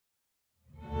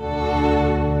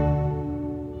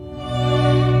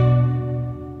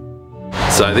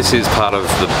So this is part of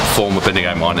the former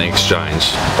Bendigo Mining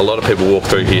Exchange. A lot of people walk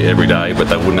through here every day, but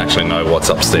they wouldn't actually know what's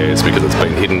upstairs because it's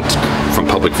been hidden from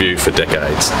public view for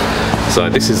decades.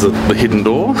 So this is the hidden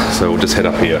door, so we'll just head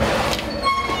up here.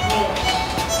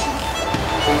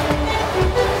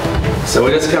 So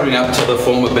we're just coming up to the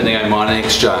former Bendigo Mining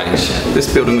Exchange.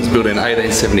 This building was built in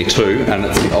 1872 and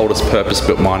it's the oldest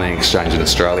purpose-built mining exchange in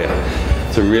Australia.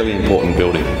 It's a really important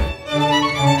building.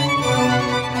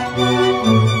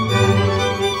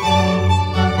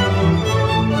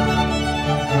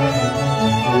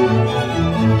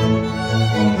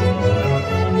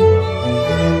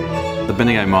 The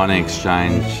Bendigo Mining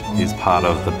Exchange is part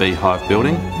of the Beehive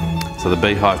Building. So the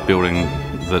Beehive Building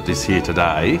that is here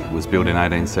today was built in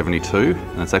 1872,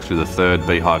 and it's actually the third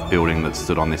Beehive building that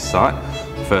stood on this site.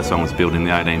 The first one was built in the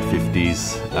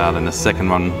 1850s, then the second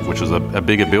one, which was a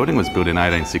bigger building, was built in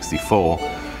 1864.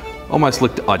 Almost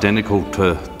looked identical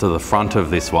to the front of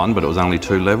this one, but it was only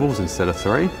 2 levels instead of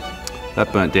 3.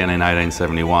 That burnt down in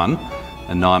 1871,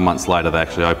 and 9 months later they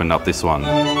actually opened up this one.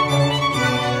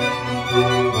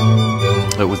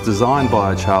 It was designed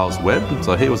by Charles Webb,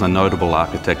 so he was a notable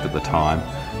architect at the time.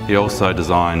 He also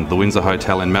designed the Windsor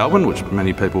Hotel in Melbourne, which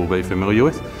many people will be familiar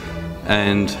with,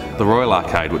 and the Royal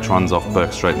Arcade, which runs off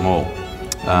Burke Street Mall.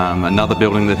 Another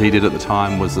building that he did at the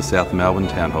time was the South Melbourne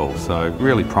Town Hall, so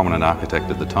really prominent architect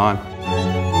at the time.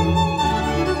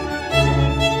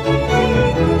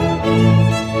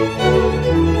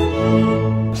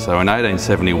 So in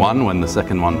 1871, when the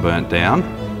second one burnt down,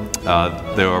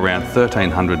 there were around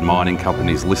 1,300 mining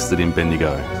companies listed in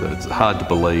Bendigo, so it's hard to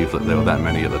believe that there were that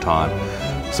many at the time.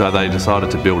 So they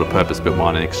decided to build a purpose-built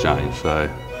mining exchange. So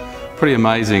pretty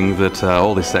amazing that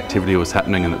all this activity was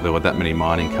happening and that there were that many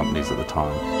mining companies at the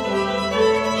time.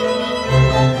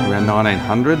 Around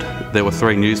 1900, there were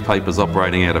 3 newspapers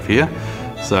operating out of here.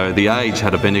 So The Age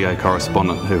had a Bendigo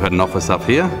correspondent who had an office up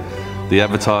here, The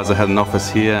Advertiser had an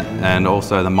office here, and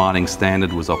also the Mining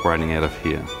Standard was operating out of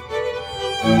here.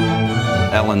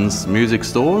 Allen's Music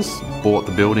Stores bought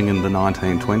the building in the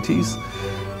 1920s,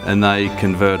 and they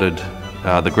converted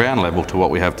the ground level to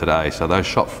what we have today. So those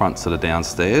shop fronts that are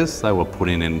downstairs, they were put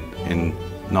in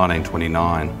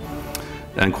 1929.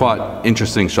 And quite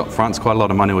interesting shop fronts, quite a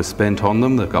lot of money was spent on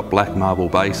them. They've got black marble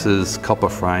bases, copper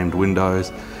framed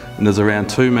windows, and there's around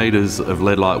 2 metres of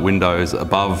lead light windows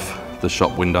above the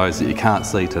shop windows that you can't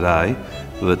see today,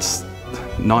 that's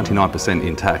 99%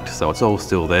 intact, so it's all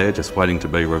still there, just waiting to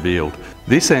be revealed.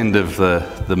 This end of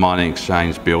the mining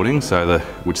exchange building,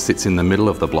 which sits in the middle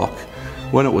of the block,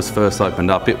 when it was first opened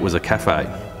up, it was a cafe.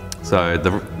 So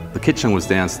the kitchen was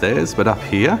downstairs, but up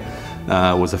here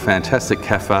was a fantastic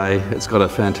cafe. It's got a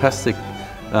fantastic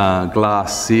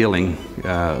glass ceiling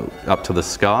up to the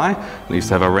sky. It used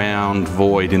to have a round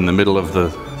void in the middle of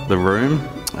the room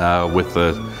with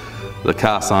the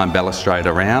cast iron balustrade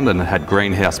around, and it had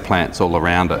greenhouse plants all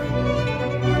around it.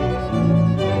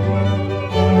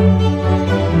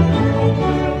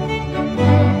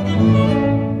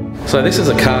 So this is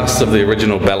a cast of the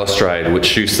original balustrade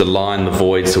which used to line the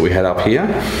voids that we had up here.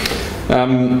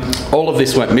 All of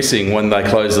this went missing when they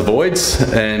closed the voids,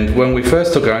 and when we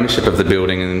first took ownership of the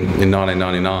building in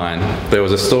 1999, there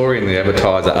was a story in the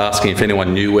Advertiser asking if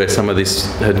anyone knew where some of this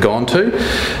had gone to,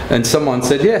 and someone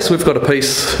said, yes, we've got a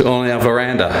piece on our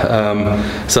veranda.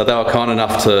 So they were kind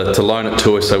enough to loan it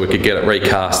to us so we could get it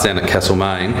recast down at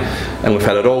Castlemaine, and we've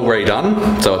had it all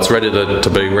redone, so it's ready to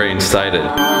be reinstated.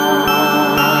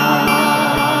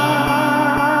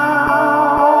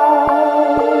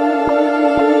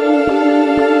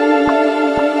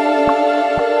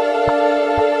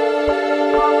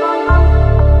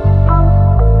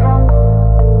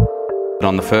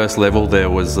 On the first level there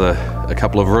was a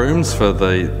couple of rooms for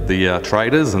the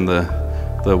traders and the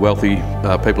wealthy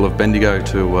people of Bendigo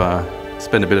to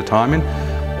spend a bit of time in.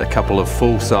 A couple of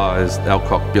full-sized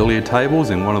Alcock billiard tables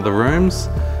in one of the rooms.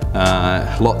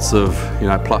 Lots of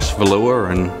plush velour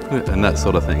and that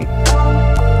sort of thing.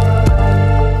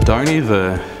 Donny,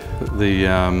 the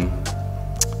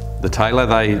tailor,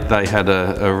 they had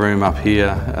a room up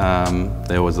here.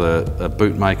 There was a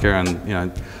bootmaker,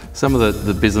 and some of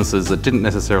the businesses that didn't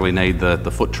necessarily need the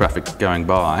foot traffic going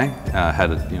by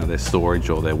had their storage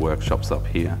or their workshops up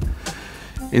here.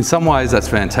 In some ways that's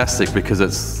fantastic because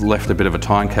it's left a bit of a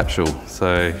time capsule.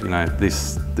 So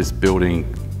this building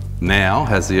now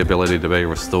has the ability to be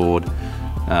restored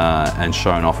and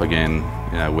shown off again,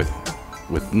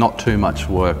 with not too much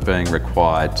work being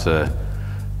required to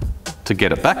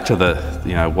get it back to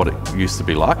what it used to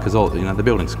be like, because the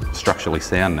building's structurally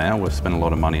sound now. We've spent a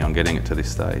lot of money on getting it to this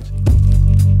stage.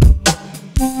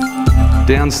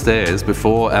 Downstairs,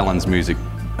 before Allen's Music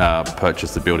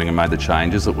purchased the building and made the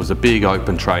changes, it was a big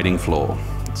open trading floor.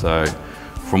 So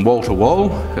from wall to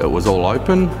wall, it was all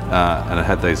open, and it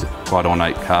had these quite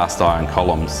ornate cast iron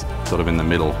columns sort of in the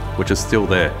middle, which is still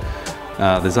there.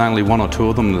 There's only one or two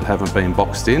of them that haven't been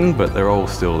boxed in, but they're all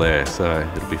still there, so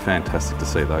it'll be fantastic to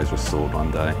see those restored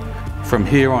one day. From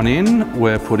here on in,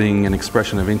 we're putting an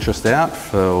expression of interest out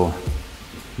for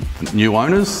new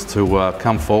owners to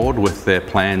come forward with their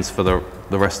plans for the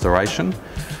restoration.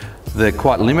 They're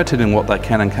quite limited in what they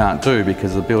can and can't do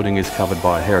because the building is covered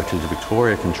by Heritage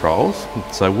Victoria controls.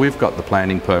 So we've got the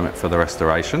planning permit for the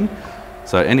restoration.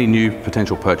 So any new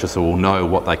potential purchaser will know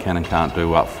what they can and can't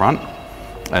do up front,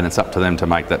 and it's up to them to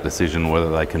make that decision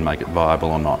whether they can make it viable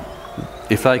or not.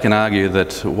 If they can argue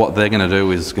that what they're going to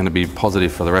do is going to be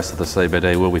positive for the rest of the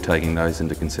CBD, we'll be taking those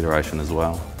into consideration as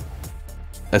well.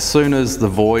 As soon as the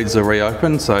voids are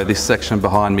reopened, so this section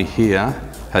behind me here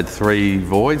had 3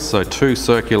 voids, so 2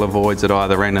 circular voids at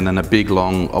either end and then a big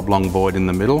long oblong void in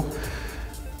the middle.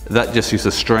 That just used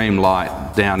to stream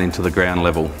light down into the ground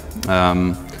level.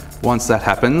 Once that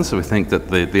happens, we think that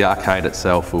the arcade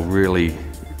itself will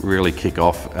really kick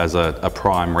off as a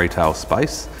prime retail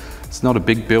space. It's not a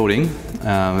big building,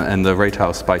 and the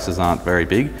retail spaces aren't very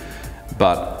big,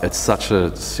 but it's such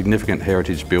a significant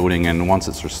heritage building, and once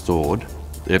it's restored,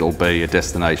 it'll be a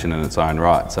destination in its own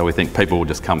right. So we think people will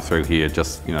just come through here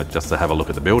just to have a look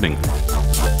at the building.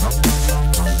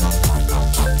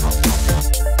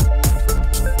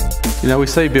 You know, we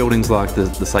see buildings like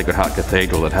the Sacred Heart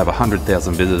Cathedral that have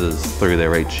 100,000 visitors through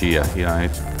there each year. You know,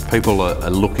 people are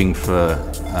looking for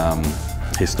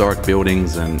historic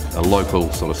buildings and a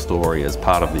local sort of story as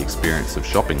part of the experience of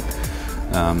shopping.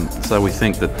 So we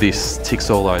think that this ticks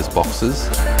all those boxes.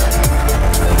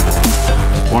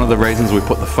 One of the reasons we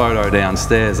put the photo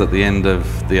downstairs at the end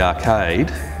of the arcade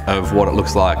of what it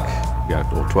looks like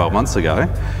 12 months ago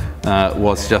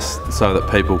was just so that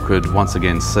people could once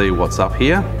again see what's up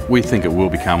here. We think it will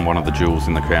become one of the jewels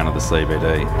in the crown of the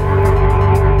CBD.